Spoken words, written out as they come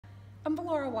I'm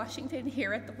Valora, Washington,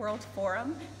 here at the World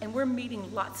Forum, and we're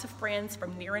meeting lots of friends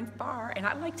from near and far, and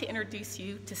I'd like to introduce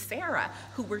you to Sarah,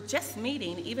 who we're just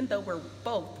meeting, even though we're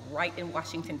both right in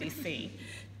Washington, D.C.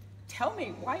 Tell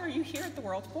me, why are you here at the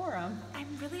World Forum?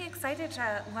 I'm really excited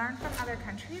to learn from other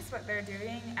countries what they're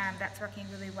doing that's working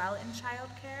really well in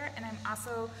childcare, and I'm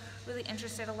also really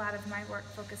interested. A lot of my work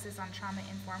focuses on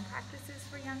trauma-informed practices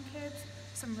for young kids,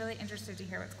 so I'm really interested to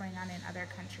hear what's going on in other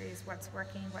countries, what's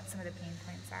working, what some of the pain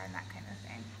points are, and that kind of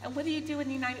thing. And what do you do in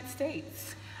the United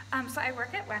States? So I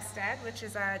work at WestEd, which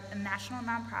is a national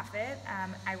nonprofit.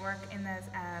 I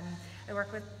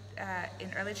work with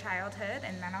in early childhood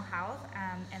and mental health,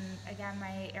 and again,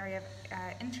 my area of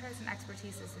interest and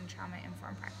expertise is in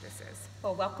trauma-informed practices.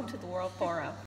 Well, welcome to the World Forum.